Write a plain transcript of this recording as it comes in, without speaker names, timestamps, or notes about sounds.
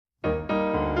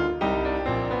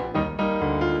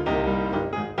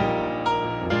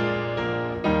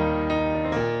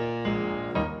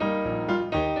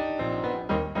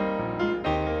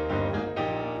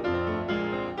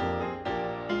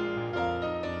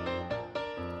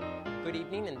Good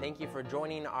evening, and thank you for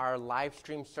joining our live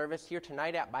stream service here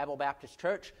tonight at Bible Baptist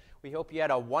Church. We hope you had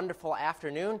a wonderful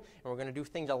afternoon, and we're going to do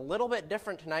things a little bit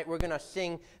different tonight. We're going to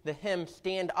sing the hymn,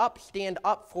 Stand Up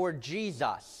for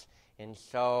Jesus. And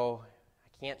so, I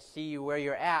can't see you where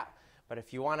you're at, but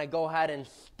if you want to go ahead and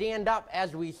stand up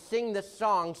as we sing this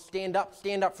song, Stand Up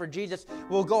for Jesus,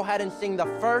 we'll go ahead and sing the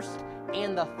first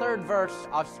and the third verse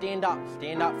of Stand Up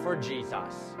for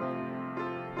Jesus.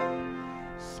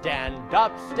 Stand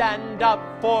up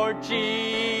for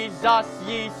Jesus,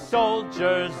 ye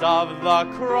soldiers of the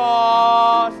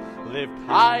cross. Lift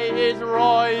high his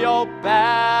royal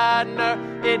banner,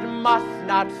 it must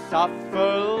not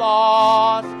suffer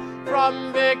loss.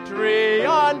 From victory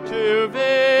unto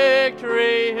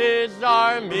victory, his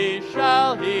army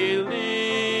shall he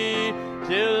lead,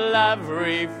 till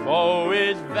every foe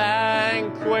is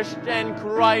vanquished, and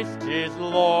Christ is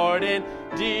Lord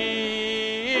indeed.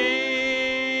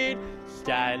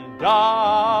 Stand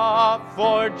up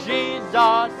for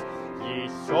Jesus, ye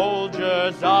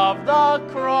soldiers of the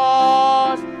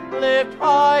cross. Lift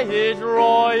high his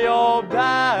royal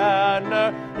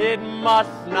banner, it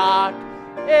must not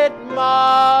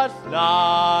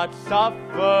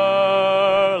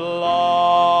suffer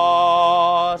loss.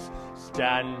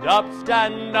 Stand up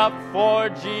for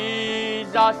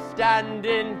Jesus, stand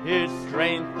in his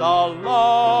strength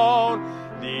alone.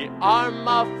 The arm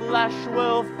of flesh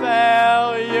will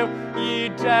fail you, ye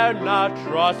dare not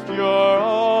trust your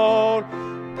own.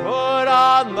 Put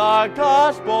on the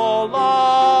gospel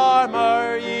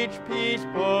armor, each piece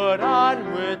put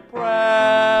on with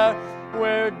prayer.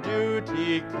 Where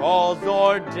duty calls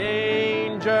or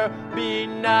danger, be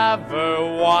never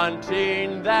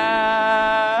wanting there.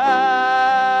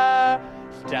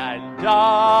 Stand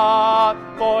up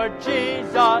for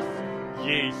Jesus,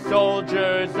 ye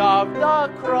soldiers of the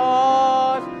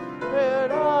cross.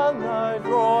 Put on the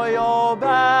royal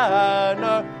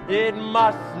banner, it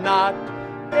must not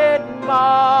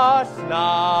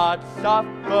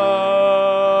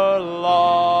suffer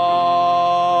loss.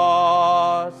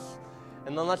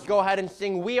 And then let's go ahead and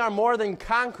sing, We Are More Than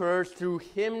Conquerors through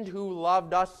him who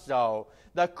loved us so.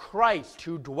 The Christ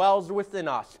who dwells within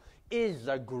us is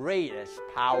the greatest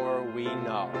power we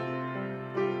know.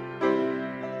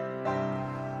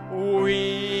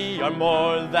 We are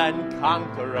more than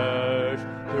conquerors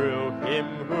through him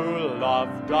who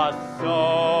loved us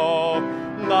so.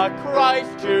 The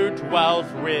Christ who dwells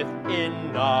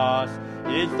within us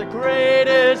is the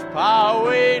greatest power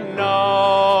we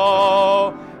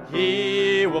know.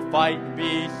 He will fight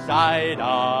beside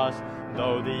us,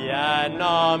 though the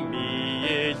enemy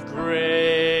is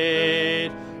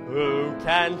great. Who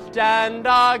can stand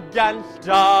against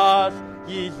us?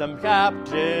 He's the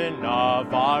captain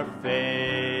of our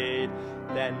fate.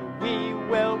 Then we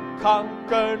will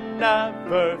conquer,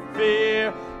 never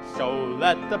fear. So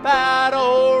let the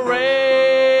battle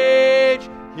rage.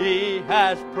 He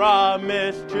has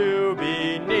promised to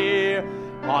be near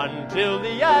until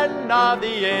the end of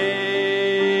the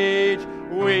age.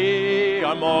 We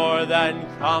are more than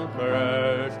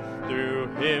conquerors through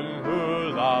him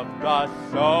who loved us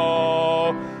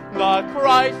so. The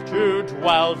Christ who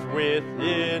dwells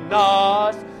within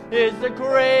us is the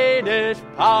greatest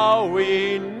power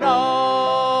we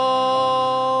know.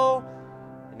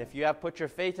 And if you have put your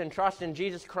faith and trust in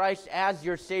Jesus Christ as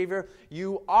your Savior,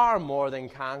 you are more than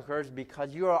conquerors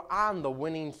because you are on the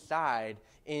winning side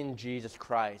in Jesus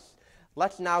Christ.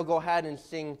 Let's now go ahead and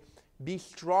sing Be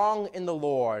Strong in the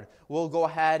Lord. We'll go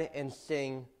ahead and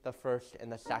sing the first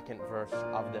and the second verse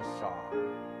of this song.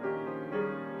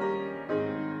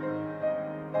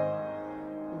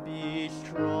 Be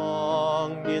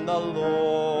strong in the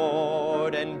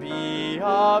Lord and be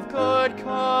of good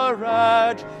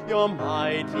courage. Your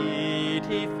mighty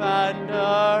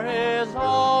defender is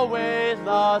always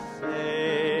the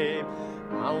same.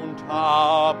 Mount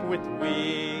up with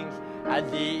wings as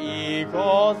the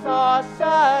eagles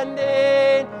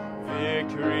ascending.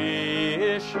 Victory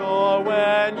is sure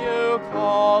when you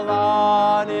call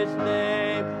on his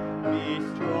name. Be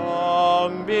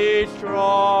strong, be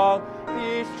strong.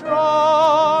 Be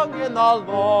strong in the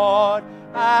Lord,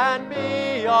 and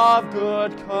be of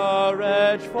good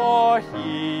courage, for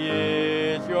he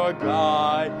is your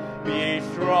guide. Be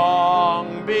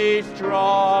strong, be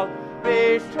strong,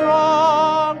 be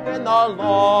strong in the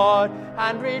Lord,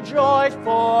 and rejoice,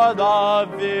 for the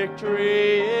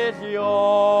victory is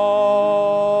yours.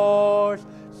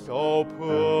 So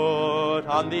put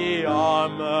on the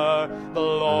armor the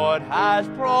Lord has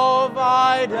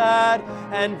provided,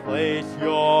 and place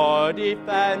your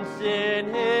defense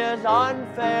in his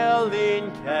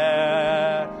unfailing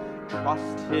care.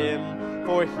 Trust him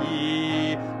for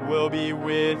he will be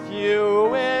with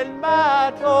you in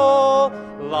battle,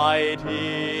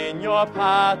 lighting your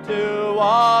path to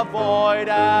avoid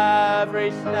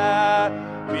every snare.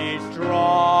 Be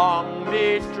strong,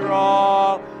 be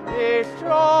strong, be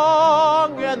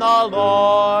strong in the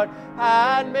Lord,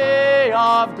 and be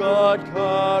of good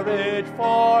courage,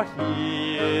 for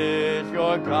he is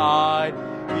your guide.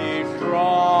 Be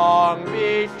strong,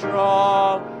 be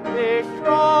strong, be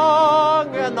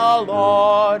strong in the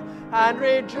Lord, and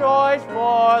rejoice,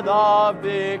 for the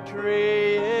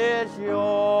victory is yours.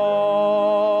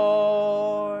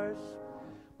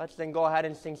 Let's then go ahead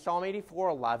and sing Psalm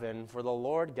 84:11. For the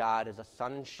Lord God is a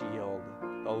sun and shield.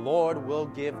 The Lord will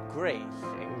give grace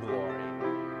and glory.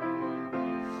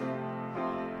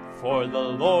 For the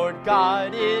Lord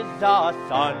God is a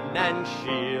sun and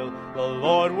shield. The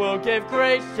Lord will give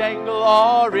grace and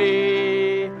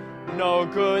glory. No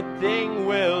good thing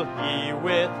will he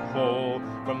withhold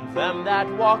from them that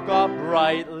walk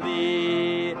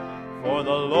uprightly. For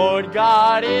the Lord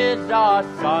God is a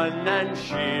sun and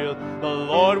shield. The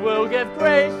Lord will give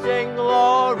grace and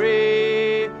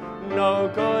glory. No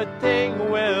good thing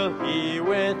will he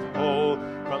withhold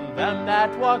from them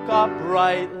that walk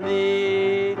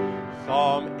uprightly.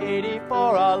 Psalm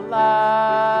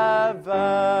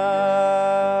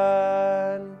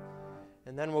 84:11.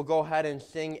 And then we'll go ahead and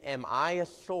sing, Am I a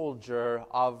Soldier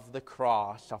of the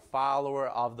Cross, a Follower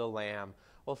of the Lamb?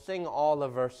 We'll sing all the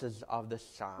verses of the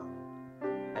psalm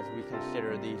as we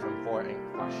consider these important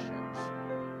questions.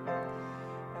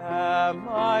 Am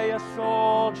I a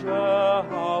soldier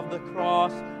of the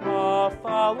cross, a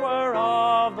follower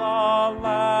of the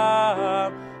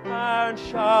Lamb? And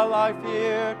shall I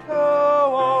fear to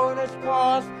own his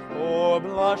cross, or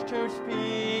blush to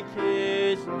speak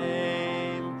his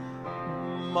name?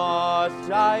 Must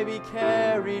I be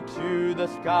carried to the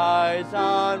skies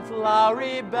on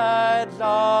flowery beds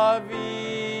of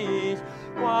ease,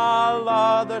 while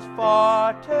others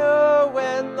fought to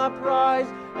win the prize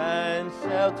and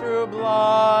sailed through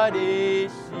bloody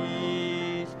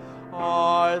seas?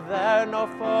 Are there no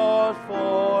foes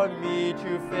for me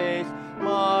to face?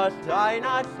 Must I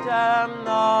not stem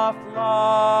the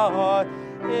flood?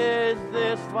 Is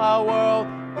this foul world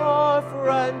a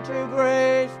friend to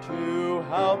grace, to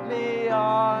help me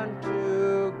on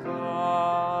to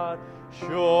God?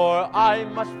 Sure, I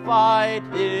must fight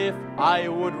if I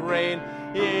would reign.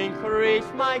 Increase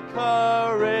my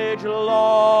courage,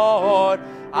 Lord.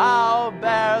 I'll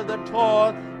bear the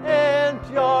toil,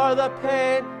 endure the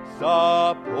pain,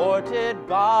 supported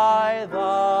by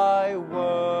thy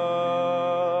word.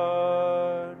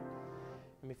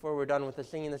 And before we're done with the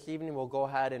singing this evening, we'll go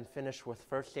ahead and finish with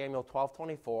 1 Samuel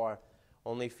 12:24.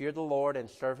 Only fear the Lord and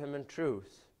serve him in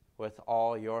truth with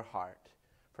all your heart.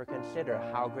 For consider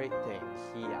how great things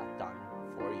he hath done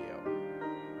for you.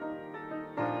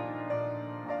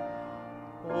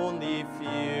 Only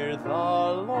fear the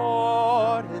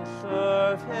Lord and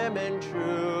serve him in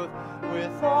truth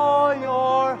with all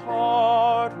your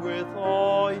heart, with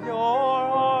all your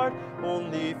heart.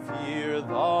 Only fear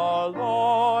the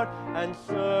Lord and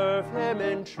serve him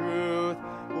in truth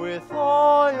with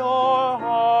all your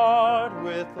heart,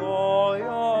 with all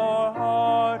your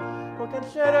heart. For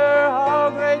consider how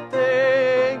great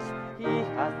things he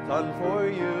hath done for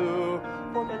you.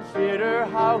 For consider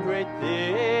how great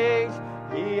things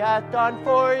he hath done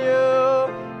for you.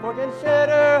 For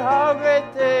consider how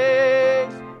great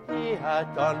things he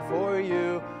hath done for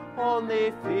you.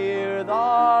 Only fear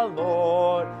the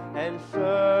Lord and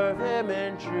serve him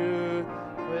in truth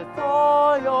with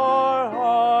all your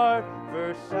heart.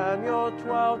 1 Samuel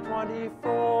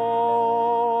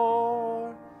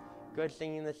 12:24. Good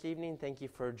singing this evening. Thank you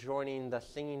for joining the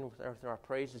singing with our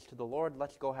praises to the Lord.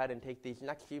 Let's go ahead and take these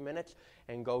next few minutes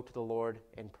and go to the Lord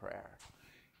in prayer.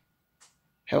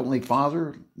 Heavenly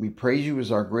Father, we praise you as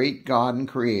our great God and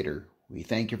Creator. We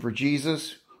thank you for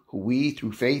Jesus, who we,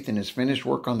 through faith in his finished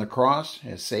work on the cross,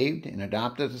 has saved and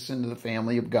adopted us into the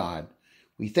family of God.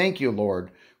 We thank you,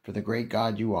 Lord, for the great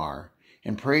God you are,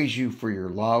 and praise you for your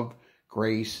love,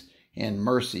 grace, and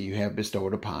mercy you have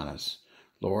bestowed upon us.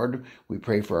 Lord, we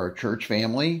pray for our church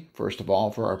family, first of all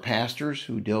for our pastors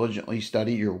who diligently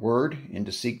study your word and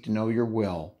to seek to know your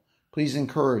will. Please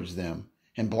encourage them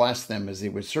and bless them as they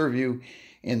would serve you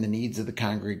in the needs of the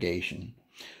congregation.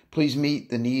 Please meet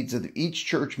the needs of each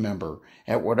church member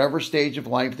at whatever stage of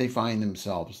life they find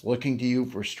themselves, looking to you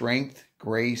for strength,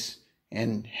 grace,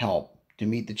 and help to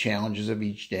meet the challenges of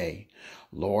each day.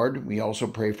 Lord, we also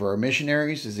pray for our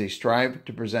missionaries as they strive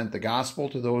to present the gospel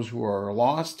to those who are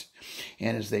lost,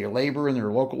 and as they labor in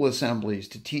their local assemblies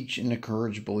to teach and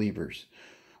encourage believers.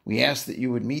 We ask that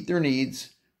you would meet their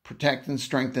needs, Protect and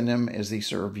strengthen them as they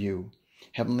serve you.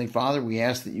 Heavenly Father, we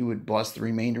ask that you would bless the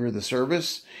remainder of the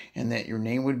service and that your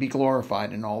name would be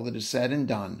glorified in all that is said and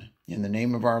done. In the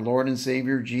name of our Lord and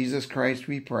Savior, Jesus Christ,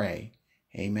 we pray.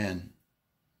 Amen.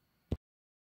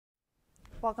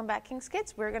 Welcome back, King's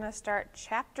Kids. We're going to start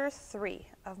chapter 3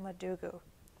 of Madugu.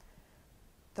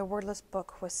 The wordless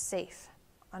book was safe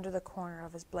under the corner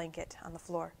of his blanket on the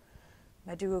floor.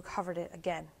 Madugu covered it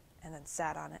again and then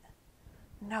sat on it.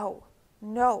 No,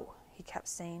 no, he kept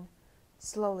saying.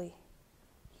 Slowly,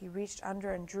 he reached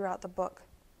under and drew out the book.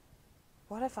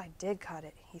 What if I did cut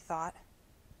it, he thought.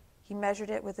 He measured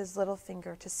it with his little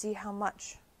finger to see how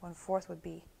much 1/4 would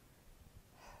be.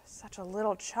 Such a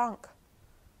little chunk.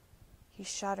 He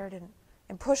shuddered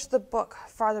and pushed the book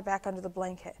farther back under the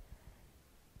blanket,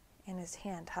 and his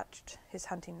hand touched his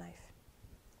hunting knife.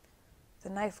 The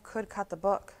knife could cut the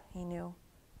book, he knew.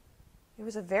 It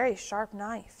was a very sharp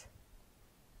knife.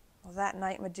 Well, that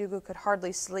night, Madugu could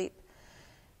hardly sleep.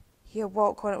 He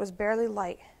awoke when it was barely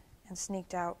light and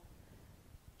sneaked out.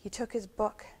 He took his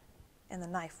book and the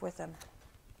knife with him.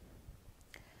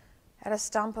 At a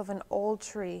stump of an old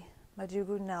tree,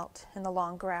 Madugu knelt in the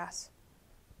long grass.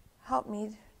 Help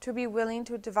me to be willing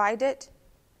to divide it,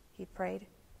 he prayed.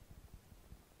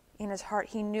 In his heart,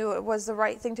 he knew it was the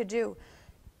right thing to do.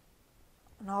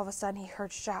 And all of a sudden, he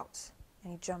heard shouts,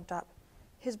 and he jumped up.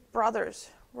 His brothers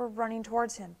were running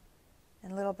towards him,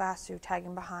 and little Basu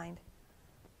tagging behind.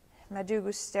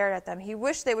 Madugu stared at them. He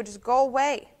wished they would just go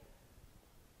away.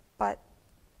 But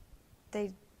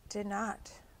they did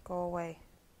not go away.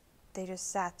 They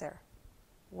just sat there,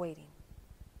 waiting.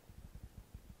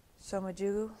 So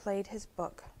Madugu laid his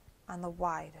book on the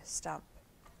wide stump.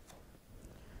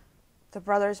 The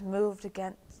brothers moved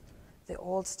against the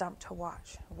old stump to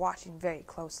watch, watching very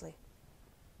closely.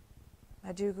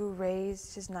 Madugu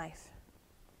raised his knife,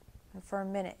 and for a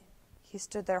minute he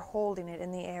stood there holding it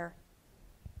in the air.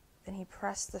 Then he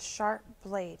pressed the sharp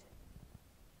blade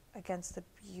against the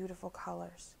beautiful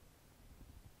colors.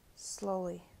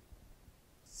 Slowly,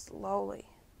 slowly,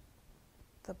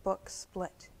 the book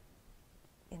split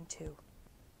in two.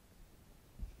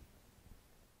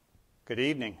 Good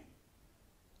evening.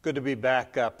 Good to be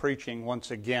back preaching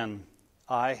once again.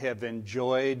 I have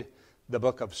enjoyed the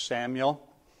book of Samuel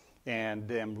and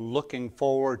am looking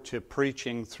forward to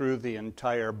preaching through the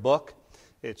entire book.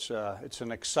 It's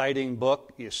an exciting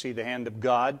book. You see the hand of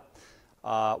God.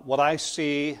 What I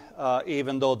see,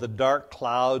 even though the dark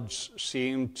clouds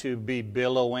seem to be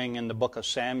billowing in the book of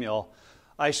Samuel,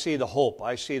 I see the hope.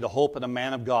 I see the hope in a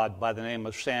man of God by the name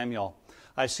of Samuel.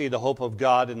 I see the hope of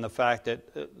God in the fact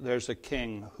that there's a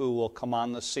king who will come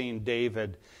on the scene,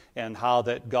 David, and how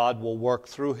that God will work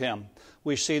through him.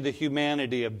 We see the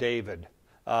humanity of David,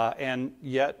 and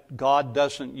yet God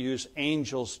doesn't use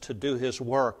angels to do his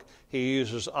work. He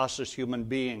uses us as human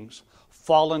beings,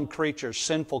 fallen creatures,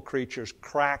 sinful creatures,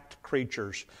 crackpot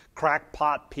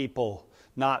people,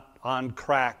 not on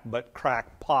crack, but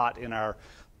crackpot in our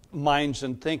minds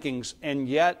and thinkings. And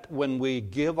yet, when we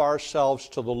give ourselves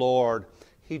to the Lord,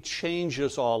 He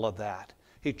changes all of that.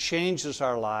 He changes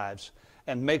our lives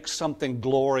and makes something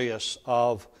glorious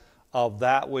of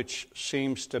that which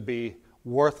seems to be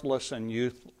worthless and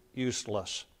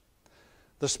useless.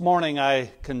 This morning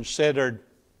I considered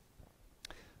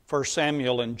 1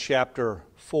 Samuel in chapter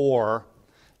 4,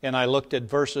 and I looked at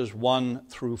verses 1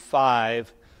 through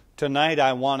 5. Tonight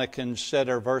I want to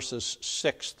consider verses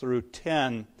 6 through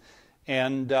 10,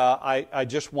 and I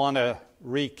just want to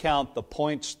recount the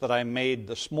points that I made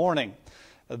this morning.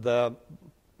 The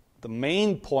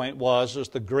main point is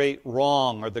the great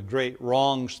wrong, or the great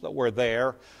wrongs that were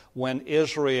there when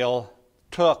Israel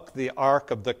took the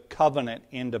Ark of the Covenant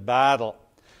into battle.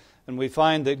 And we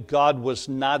find that God was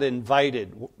not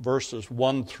invited, verses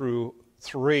 1 through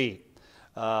 3.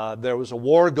 There was a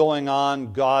war going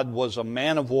on. God was a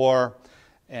man of war,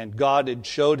 and God had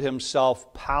showed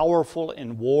Himself powerful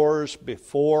in wars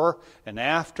before and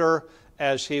after,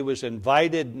 as He was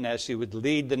invited and as He would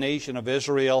lead the nation of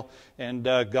Israel. And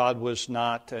God was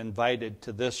not invited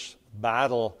to this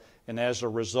battle, and as a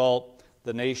result,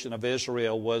 the nation of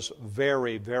Israel was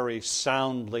very, very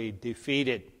soundly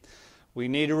defeated. We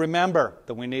need to remember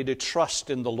that we need to trust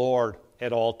in the Lord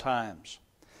at all times.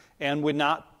 And we're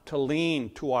not to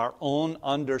lean to our own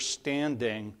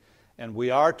understanding, and we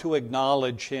are to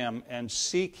acknowledge Him and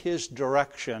seek His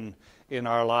direction in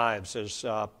our lives, as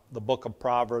the book of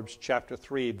Proverbs chapter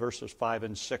 3, verses 5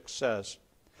 and 6 says.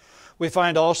 We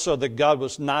find also that God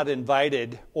was not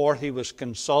invited or He was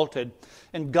consulted,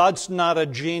 and God's not a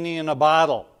genie in a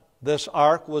bottle. This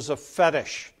ark was a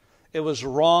fetish. It was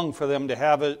wrong for them to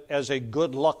have it as a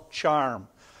good luck charm.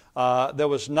 There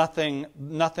was nothing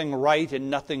right and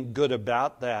nothing good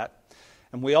about that.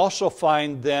 And we also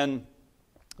find then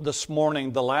this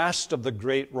morning the last of the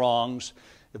great wrongs.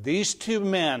 These two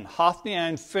men, Hophni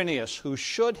and Phinehas, who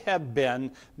should have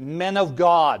been men of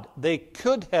God. They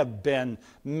could have been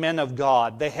men of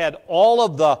God. They had all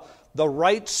of the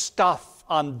right stuff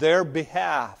on their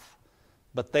behalf,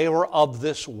 but they were of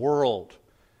this world.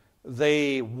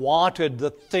 They wanted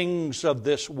the things of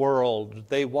this world.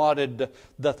 They wanted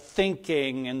the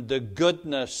thinking and the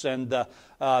goodness and the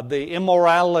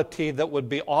immorality that would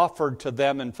be offered to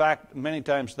them. In fact, many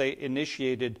times they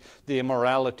initiated the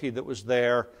immorality that was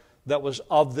there, that was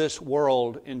of this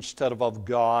world instead of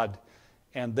God.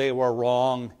 And they were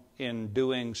wrong in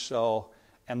doing so.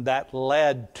 And that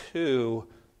led to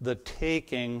the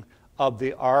taking of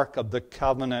the Ark of the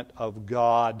Covenant of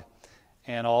God,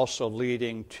 and also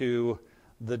leading to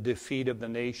the defeat of the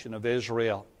nation of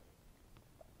Israel.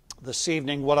 This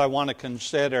evening, what I want to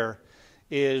consider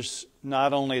is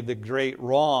not only the great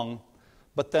wrong,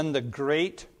 but then the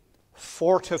great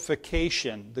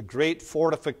fortification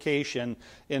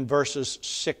in verses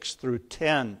 6 through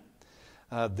 10.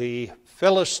 The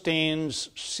Philistines,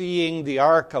 seeing the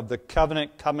Ark of the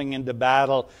Covenant coming into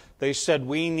battle, they said,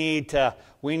 we need to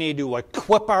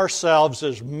equip ourselves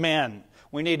as men.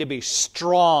 We need to be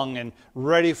strong and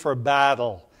ready for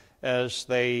battle, as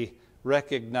they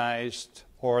recognized,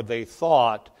 or they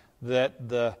thought, that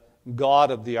the God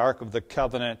of the Ark of the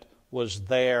Covenant was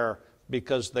there,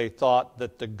 because they thought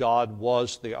that the God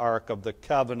was the Ark of the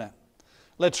Covenant.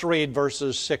 Let's read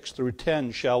verses 6 through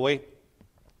 10, shall we?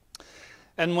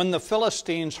 And when the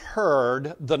Philistines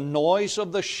heard the noise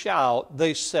of the shout,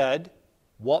 they said,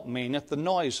 what meaneth the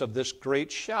noise of this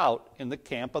great shout in the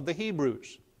camp of the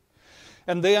Hebrews?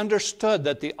 And they understood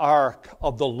that the ark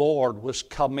of the Lord was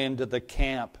come into the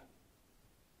camp.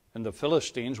 And the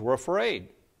Philistines were afraid.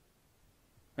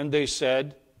 And they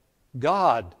said,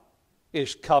 God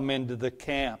is come into the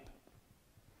camp.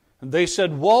 And they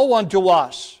said, woe unto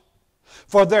us,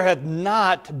 for there hath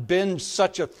not been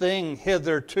such a thing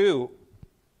hitherto.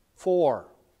 For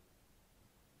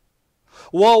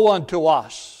woe unto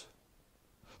us!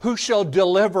 Who shall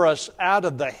deliver us out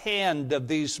of the hand of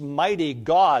these mighty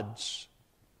gods?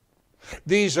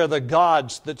 These are the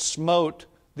gods that smote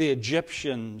the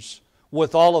Egyptians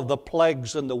with all of the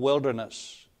plagues in the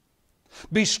wilderness.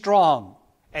 Be strong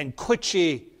and quit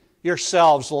ye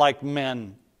yourselves like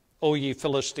men, O ye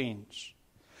Philistines,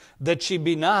 that ye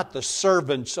be not the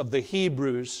servants of the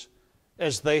Hebrews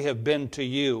as they have been to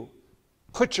you.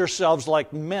 Quit yourselves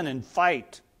like men and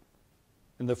fight.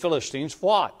 And the Philistines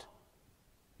fought,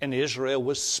 and Israel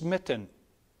was smitten.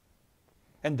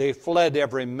 And they fled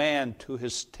every man to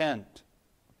his tent.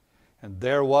 And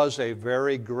there was a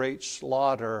very great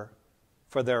slaughter,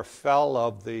 for there fell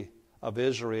of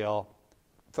Israel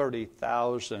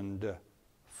 30,000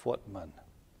 footmen.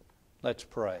 Let's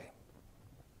pray.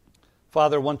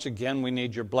 Father, once again, we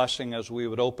need your blessing as we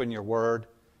would open your word.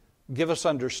 Give us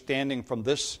understanding from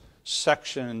this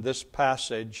section and this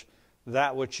passage,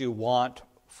 that which you want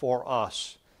for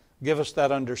us. Give us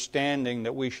that understanding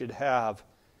that we should have.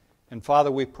 And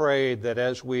Father, we pray that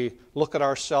as we look at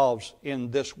ourselves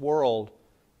in this world,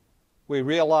 we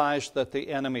realize that the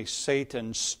enemy,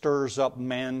 Satan, stirs up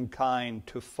mankind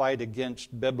to fight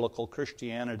against biblical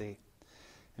Christianity.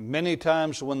 And many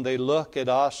times when they look at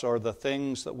us or the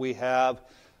things that we have,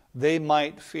 they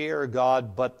might fear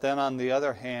God, but then on the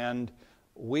other hand,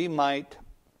 we might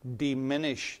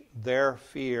diminish their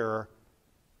fear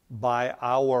by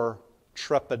our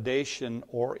trepidation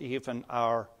or even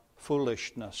our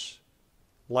foolishness,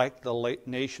 like the late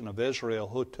nation of Israel,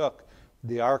 who took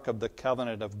the Ark of the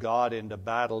Covenant of God into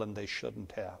battle and they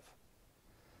shouldn't have.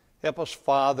 Help us,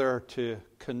 Father, to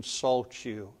consult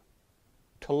you,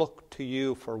 to look to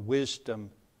you for wisdom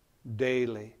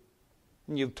daily.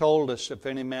 And you've told us, if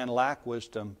any man lack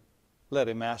wisdom, let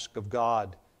him ask of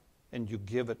God, and you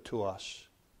give it to us.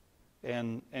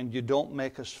 And you don't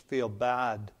make us feel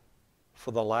bad for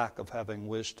the lack of having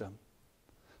wisdom.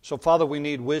 So, Father, we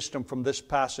need wisdom from this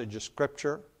passage of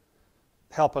Scripture.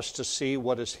 Help us to see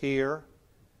what is here.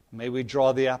 May we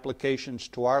draw the applications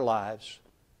to our lives.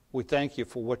 We thank you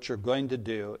for what you're going to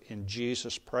do. In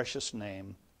Jesus' precious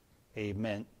name,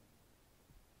 amen.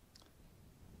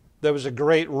 There was a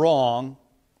great wrong,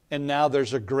 and now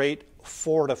there's a great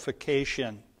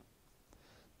fortification.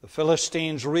 The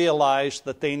Philistines realized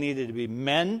that they needed to be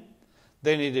men,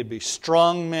 they needed to be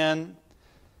strong men,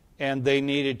 and they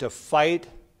needed to fight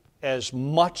as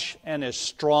much and as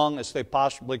strong as they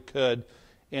possibly could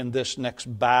in this next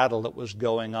battle that was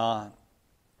going on.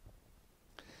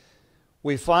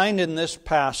 We find in this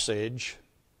passage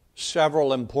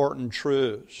several important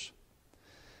truths.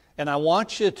 And I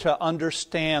want you to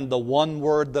understand the one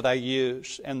word that I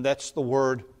use, and that's the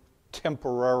word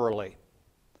temporarily.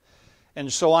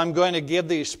 And so I'm going to give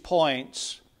these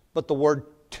points, but the word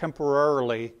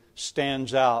temporarily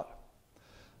stands out.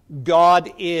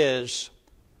 God is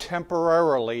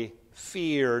temporarily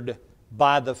feared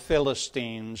by the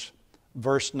Philistines,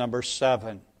 verse number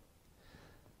 7.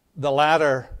 The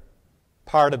latter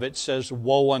part of it says,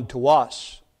 woe unto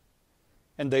us.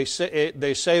 And they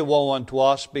say woe unto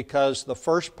us because the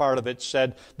first part of it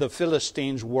said the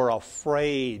Philistines were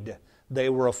afraid. They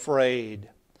were afraid.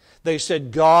 They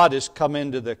said, God has come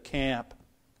into the camp.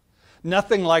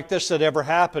 Nothing like this had ever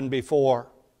happened before.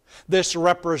 This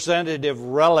representative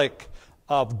relic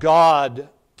of God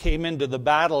came into the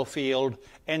battlefield,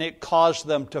 and it caused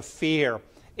them to fear.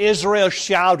 Israel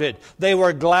shouted. They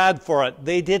were glad for it.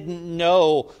 They didn't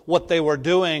know what they were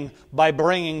doing by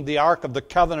bringing the Ark of the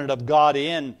Covenant of God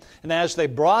in. And as they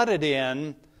brought it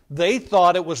in, they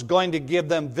thought it was going to give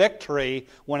them victory,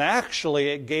 when actually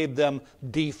it gave them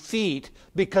defeat,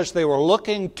 because they were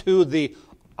looking to the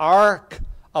Ark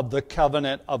of the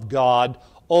Covenant of God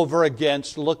over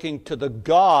against looking to the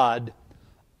God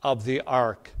of the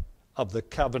Ark of the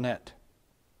Covenant.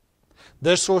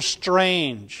 This was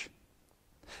strange,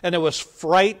 and it was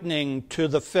frightening to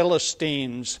the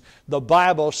Philistines. The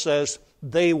Bible says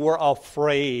they were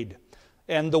afraid.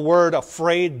 And the word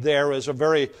afraid there is a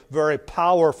very, very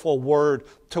powerful word,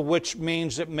 to which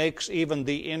means it makes even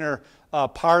the inner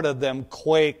part of them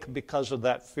quake because of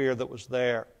that fear that was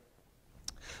there.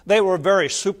 They were very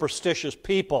superstitious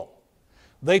people.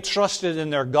 They trusted in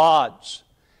their gods.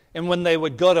 And when they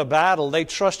would go to battle, they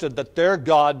trusted that their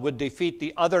God would defeat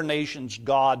the other nation's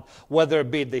God, whether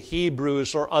it be the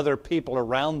Hebrews or other people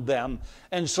around them.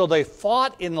 And so they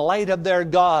fought in light of their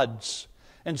gods.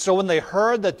 And so when they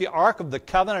heard that the Ark of the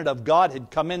Covenant of God had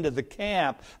come into the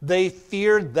camp, they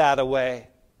feared that away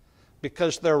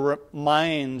because their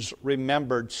minds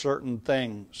remembered certain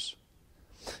things.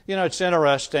 You know, it's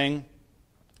interesting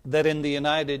that in the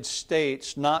United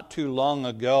States, not too long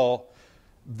ago,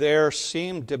 there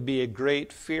seemed to be a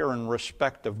great fear and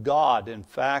respect of God. In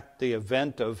fact, the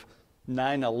event of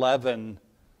 9/11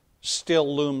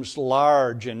 still looms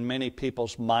large in many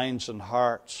people's minds and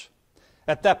hearts.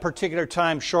 At that particular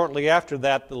time, shortly after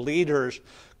that, the leaders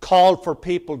called for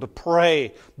people to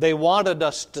pray. They wanted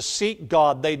us to seek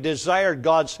God. They desired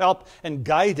God's help and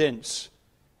guidance.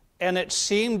 And it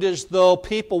seemed as though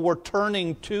people were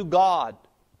turning to God.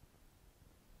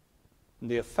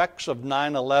 The effects of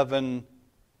 9/11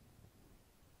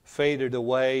 faded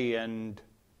away, and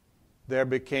there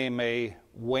became a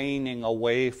waning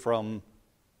away from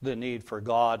the need for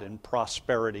God, and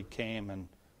prosperity came, and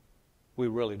we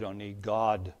really don't need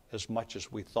God as much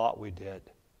as we thought we did.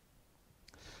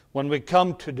 When we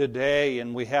come to today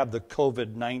and we have the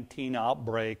COVID-19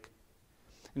 outbreak,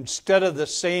 instead of the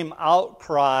same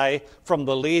outcry from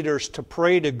the leaders to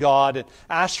pray to God and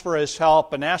ask for His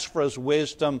help and ask for His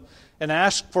wisdom and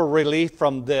ask for relief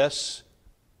from this,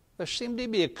 there seemed to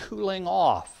be a cooling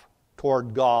off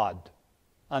toward God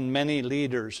on many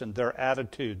leaders and their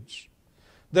attitudes.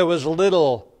 There was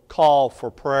little call for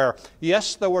prayer.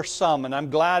 Yes, there were some, and I'm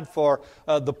glad for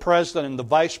the president and the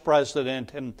vice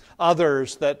president and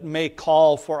others that may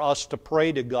call for us to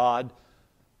pray to God,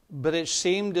 but it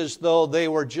seemed as though they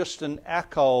were just an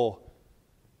echo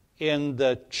in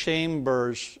the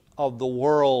chambers of the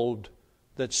world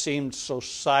that seemed so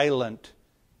silent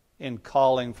in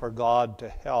calling for God to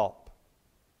help.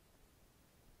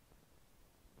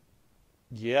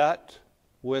 Yet,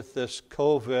 with this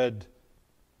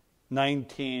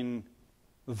COVID-19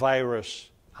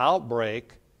 virus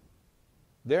outbreak,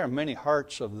 there are many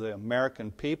hearts of the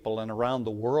American people and around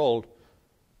the world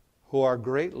who are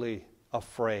greatly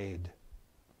afraid.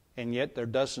 And yet there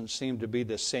doesn't seem to be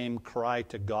the same cry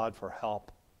to God for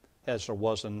help as there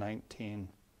was in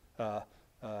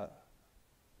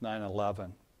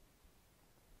 9/11.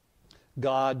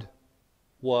 God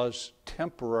was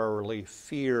temporarily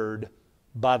feared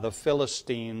by the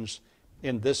Philistines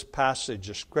in this passage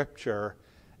of Scripture,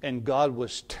 and God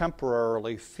was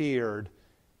temporarily feared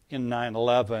in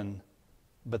 9/11,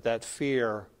 but that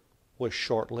fear was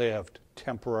short-lived,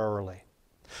 temporarily.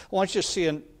 I want you to see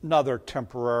another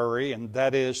temporary, and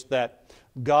that is that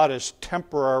God is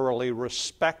temporarily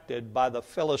respected by the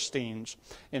Philistines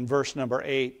in verse number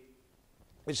 8.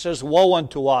 It says, woe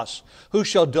unto us! Who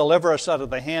shall deliver us out of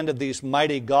the hand of these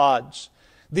mighty gods?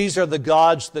 These are the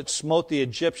gods that smote the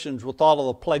Egyptians with all of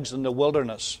the plagues in the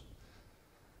wilderness.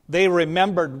 They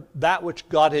remembered that which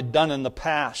God had done in the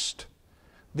past.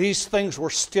 These things were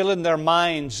still in their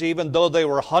minds, even though they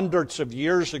were hundreds of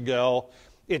years ago.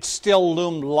 It still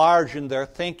loomed large in their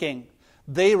thinking.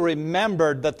 They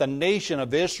remembered that the nation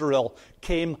of Israel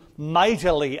came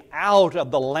mightily out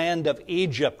of the land of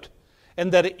Egypt,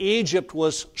 and that Egypt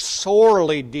was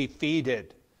sorely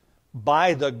defeated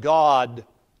by the God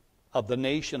of the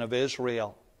nation of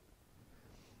Israel.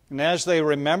 And as they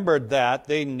remembered that,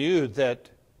 they knew that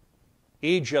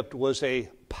Egypt was a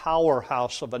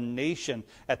powerhouse of a nation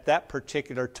at that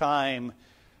particular time.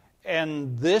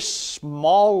 And this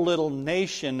small little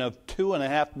nation of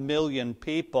 2.5 million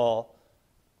people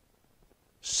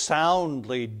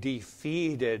soundly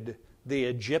defeated the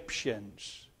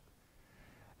Egyptians.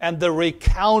 And the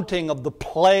recounting of the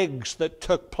plagues that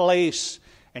took place,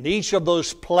 and each of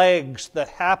those plagues that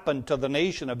happened to the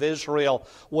nation of Israel,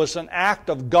 was an act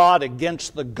of God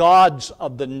against the gods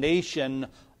of the nation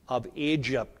of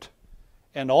Egypt.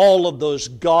 And all of those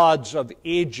gods of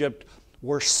Egypt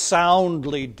were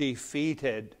soundly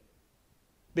defeated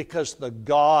because the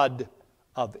God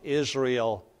of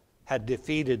Israel had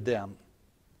defeated them.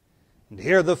 And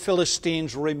here the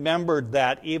Philistines remembered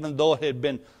that, even though it had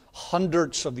been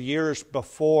hundreds of years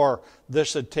before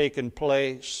this had taken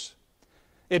place.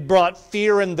 It brought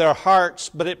fear in their hearts,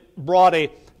 but it brought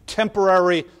a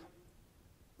temporary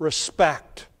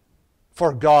respect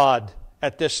for God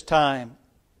at this time.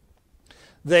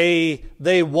 They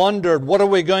wondered, what are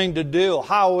we going to do?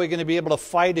 How are we going to be able to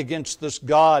fight against this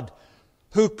God?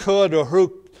 Who could or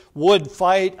who would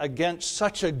fight against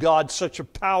such a God, such a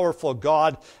powerful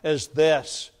God as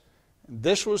this?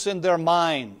 This was in their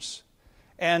minds.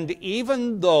 And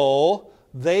even though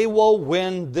they will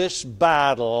win this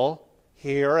battle,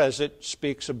 here as it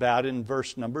speaks about in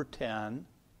verse number 10,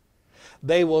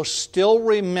 they will still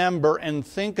remember and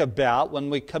think about,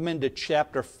 when we come into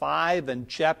chapter 5 and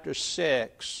chapter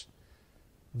 6,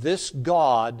 this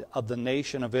God of the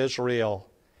nation of Israel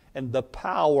and the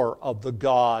power of the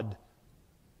God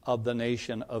of the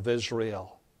nation of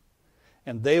Israel.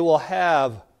 And they will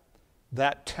have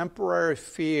that temporary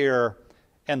fear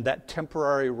and that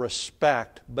temporary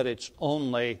respect, but it's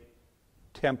only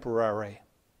temporary.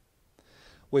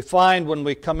 We find when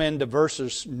we come into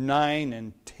verses 9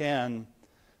 and 10,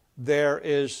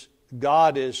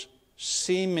 God is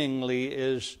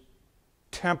seemingly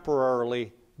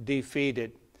temporarily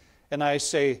defeated. And I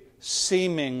say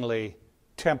seemingly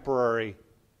temporary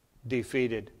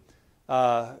defeated.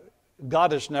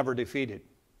 God is never defeated.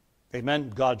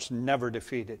 Amen? God's never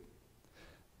defeated.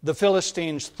 The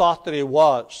Philistines thought that He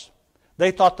was.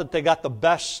 They thought that they got the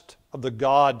best of the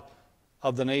God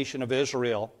of the nation of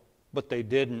Israel, but they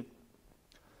didn't.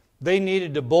 They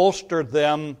needed to bolster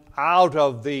them out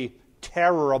of the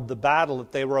terror of the battle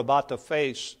that they were about to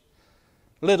face.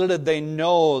 Little did they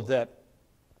know that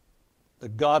the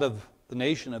God of the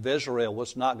nation of Israel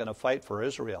was not going to fight for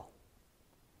Israel.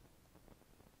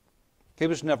 He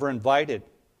was never invited.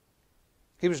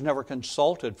 He was never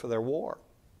consulted for their war.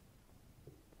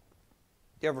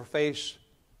 You ever face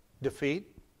defeat?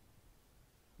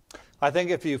 I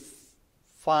think if you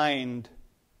find,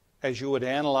 as you would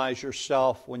analyze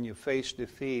yourself when you face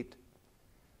defeat,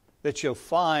 that you'll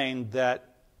find that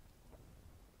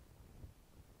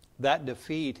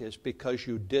defeat is because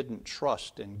you didn't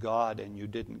trust in God and you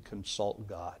didn't consult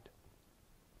God.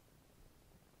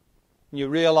 You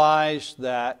realize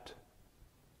that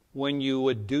when you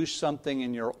would do something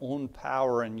in your own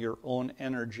power and your own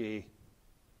energy,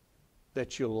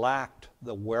 that you lacked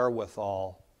the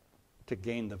wherewithal to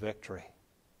gain the victory.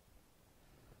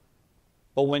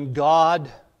 But when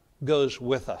God goes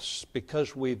with us,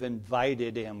 because we've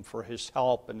invited Him for His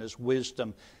help and His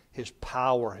wisdom, His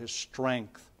power, His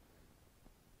strength,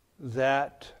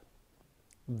 that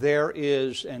there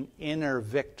is an inner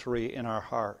victory in our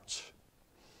hearts.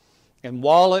 And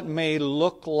while it may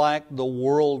look like the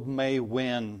world may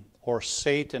win or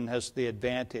Satan has the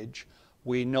advantage,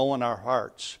 we know in our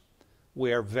hearts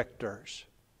we are victors.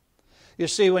 You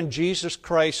see, when Jesus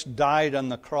Christ died on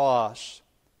the cross,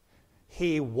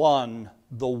 He won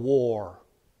the war.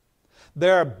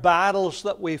 There are battles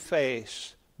that we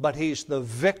face, but He's the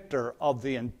victor of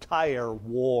the entire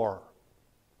war.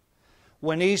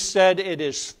 When He said it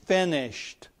is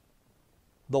finished,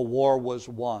 the war was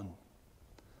won.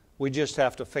 We just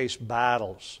have to face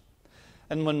battles.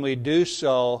 And when we do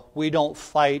so, we don't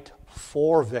fight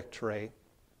for victory.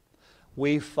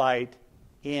 We fight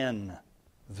in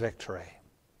victory.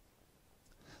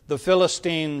 The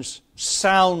Philistines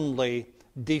soundly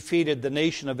defeated the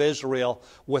nation of Israel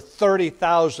with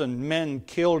 30,000 men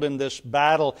killed in this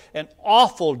battle. An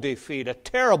awful defeat, a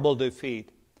terrible defeat.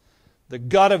 The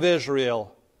God of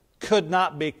Israel could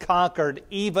not be conquered,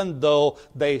 even though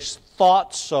they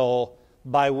thought so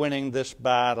by winning this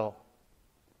battle.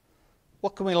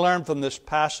 What can we learn from this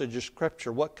passage of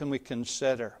Scripture? What can we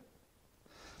consider?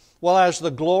 Well, as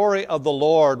the glory of the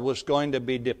Lord was going to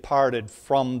be departed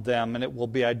from them, and it will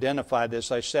be identified,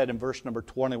 as I said in verse number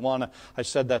 21, I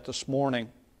said that this morning,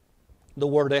 the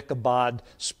word Ichabod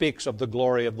speaks of the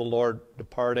glory of the Lord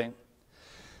departing.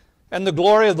 And the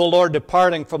glory of the Lord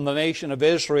departing from the nation of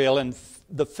Israel, and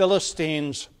the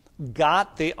Philistines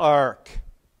got the ark.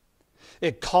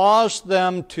 It caused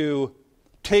them to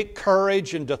take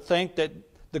courage and to think that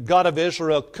the God of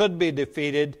Israel could be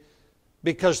defeated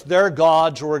because their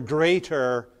gods were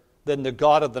greater than the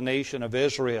God of the nation of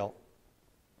Israel.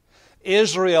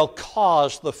 Israel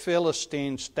caused the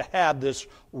Philistines to have this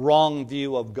wrong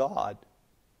view of God.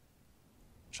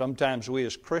 Sometimes we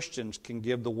as Christians can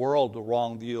give the world the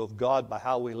wrong view of God by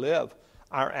how we live,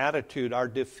 our attitude, our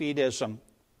defeatism,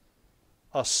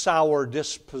 a sour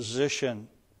disposition,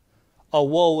 a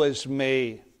woe is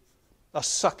me, a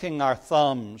sucking our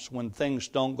thumbs when things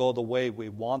don't go the way we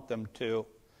want them to.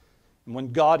 And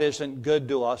when God isn't good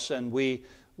to us, and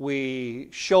we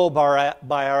show by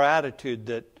our attitude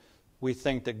that we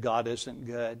think that God isn't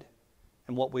good.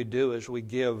 And what we do is we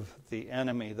give the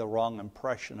enemy the wrong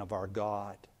impression of our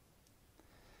God.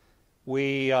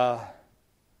 We've got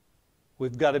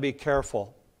to be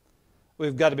careful.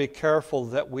 We've got to be careful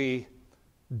that we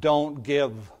don't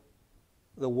give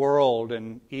the world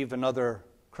and even other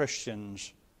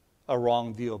Christians a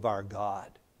wrong view of our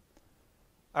God.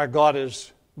 Our God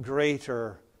is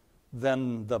greater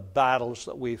than the battles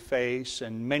that we face,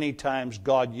 and many times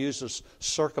God uses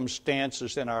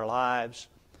circumstances in our lives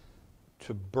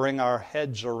to bring our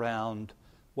heads around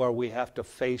where we have to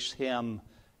face Him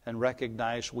and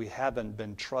recognize we haven't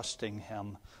been trusting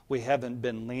Him. We haven't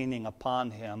been leaning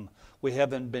upon Him. We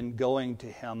haven't been going to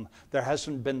Him. There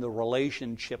hasn't been the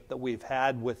relationship that we've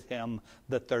had with Him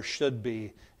that there should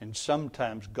be. And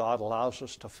sometimes God allows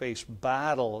us to face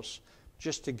battles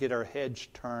just to get our heads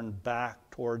turned back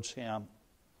towards Him.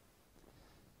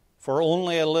 For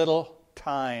only a little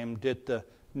time did the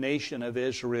nation of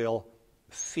Israel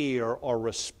fear or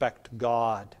respect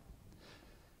God.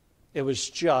 It was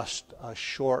just a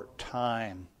short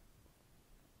time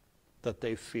that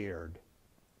they feared.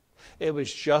 It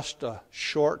was just a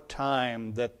short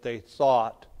time that they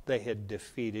thought they had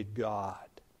defeated God.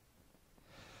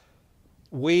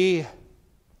 We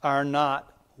are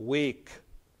not weak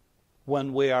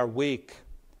when we are weak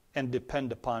and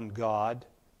depend upon God.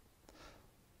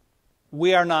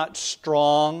 We are not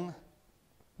strong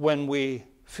when we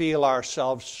feel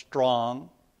ourselves strong,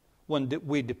 when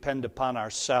we depend upon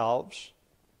ourselves.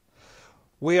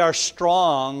 We are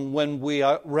strong when we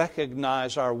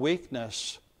recognize our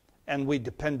weakness and we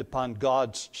depend upon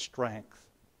God's strength.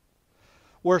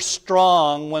 We're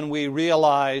strong when we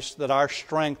realize that our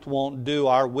strength won't do,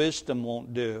 our wisdom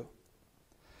won't do.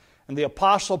 And the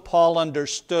Apostle Paul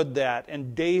understood that,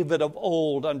 and David of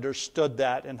old understood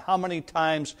that. And how many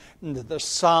times in the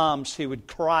Psalms he would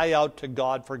cry out to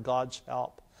God for God's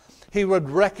help. He would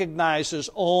recognize his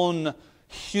own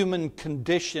human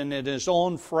condition and his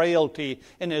own frailty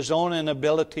and his own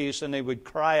inabilities, and he would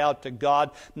cry out to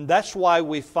God. And that's why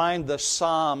we find the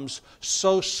Psalms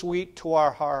so sweet to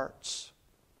our hearts.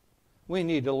 We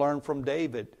need to learn from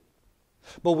David,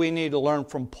 but we need to learn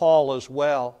from Paul as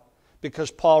well,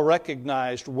 because Paul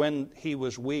recognized when he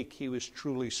was weak, he was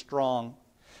truly strong.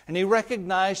 And he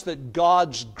recognized that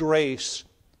God's grace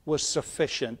was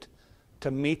sufficient to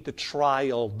meet the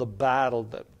trial, the battle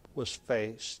that was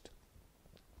faced.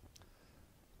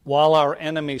 While our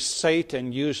enemy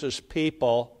Satan uses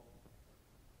people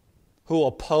who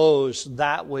oppose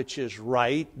that which is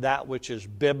right, that which is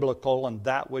biblical, and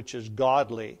that which is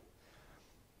godly,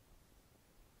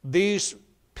 these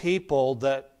people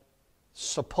that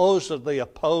supposedly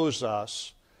oppose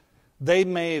us, they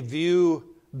may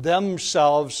view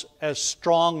themselves as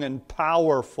strong and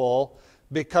powerful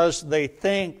because they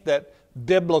think that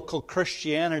biblical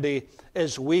Christianity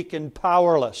is weak and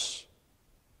powerless.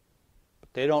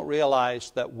 But they don't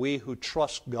realize that we who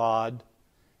trust God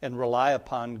and rely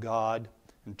upon God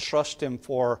and trust Him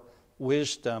for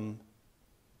wisdom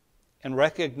and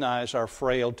recognize our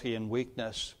frailty and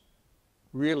weakness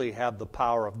really have the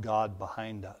power of God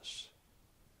behind us.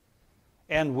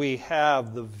 And we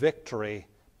have the victory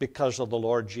because of the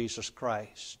Lord Jesus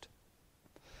Christ.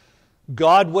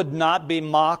 God would not be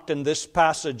mocked in this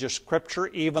passage of Scripture,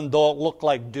 even though it looked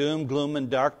like doom, gloom, and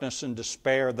darkness and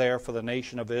despair there for the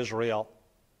nation of Israel.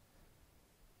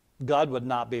 God would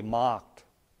not be mocked.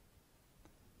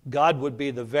 God would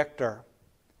be the victor.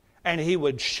 And he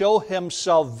would show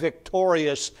himself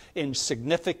victorious in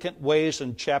significant ways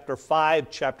in chapter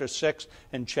 5, chapter 6,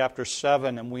 and chapter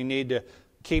 7. And we need to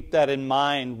keep that in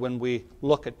mind when we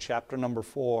look at chapter number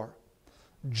 4.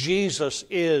 Jesus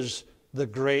is the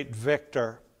great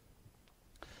victor.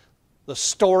 The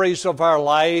stories of our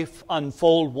life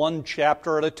unfold one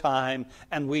chapter at a time,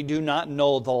 and we do not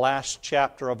know the last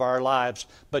chapter of our lives,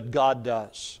 but God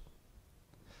does.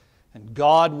 And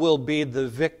God will be the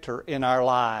victor in our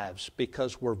lives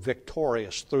because we're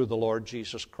victorious through the Lord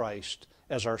Jesus Christ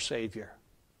as our Savior.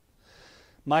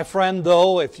 My friend,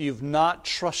 though, if you've not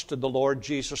trusted the Lord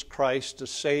Jesus Christ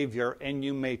as Savior, and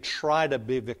you may try to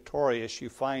be victorious, you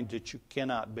find that you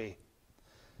cannot be.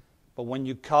 But when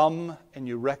you come and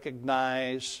you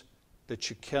recognize that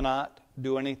you cannot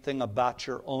do anything about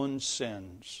your own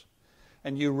sins,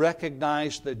 and you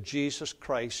recognize that Jesus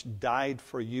Christ died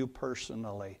for you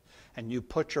personally, and you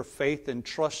put your faith and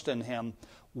trust in Him,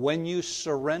 when you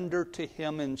surrender to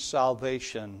Him in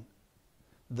salvation,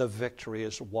 the victory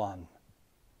is won.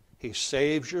 He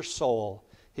saves your soul.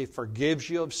 He forgives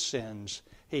you of sins.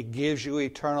 He gives you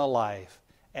eternal life.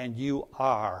 And you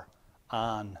are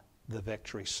on the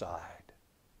victory side.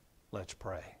 Let's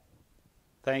pray.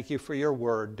 Thank you for your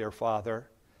word, dear Father.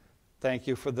 Thank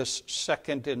you for this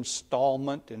second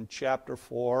installment in chapter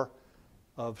 4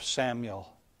 of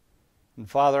Samuel. And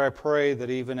Father, I pray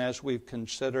that even as we've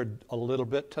considered a little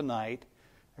bit tonight,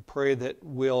 I pray that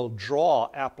we'll draw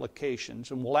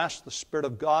applications, and we'll ask the Spirit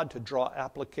of God to draw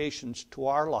applications to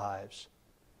our lives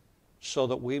so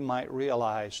that we might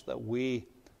realize that we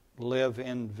live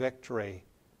in victory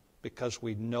because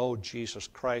we know Jesus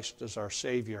Christ as our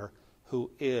Savior, who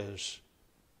is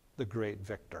the great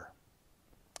victor.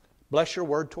 Bless your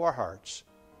word to our hearts.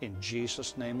 In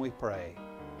Jesus' name we pray.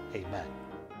 Amen.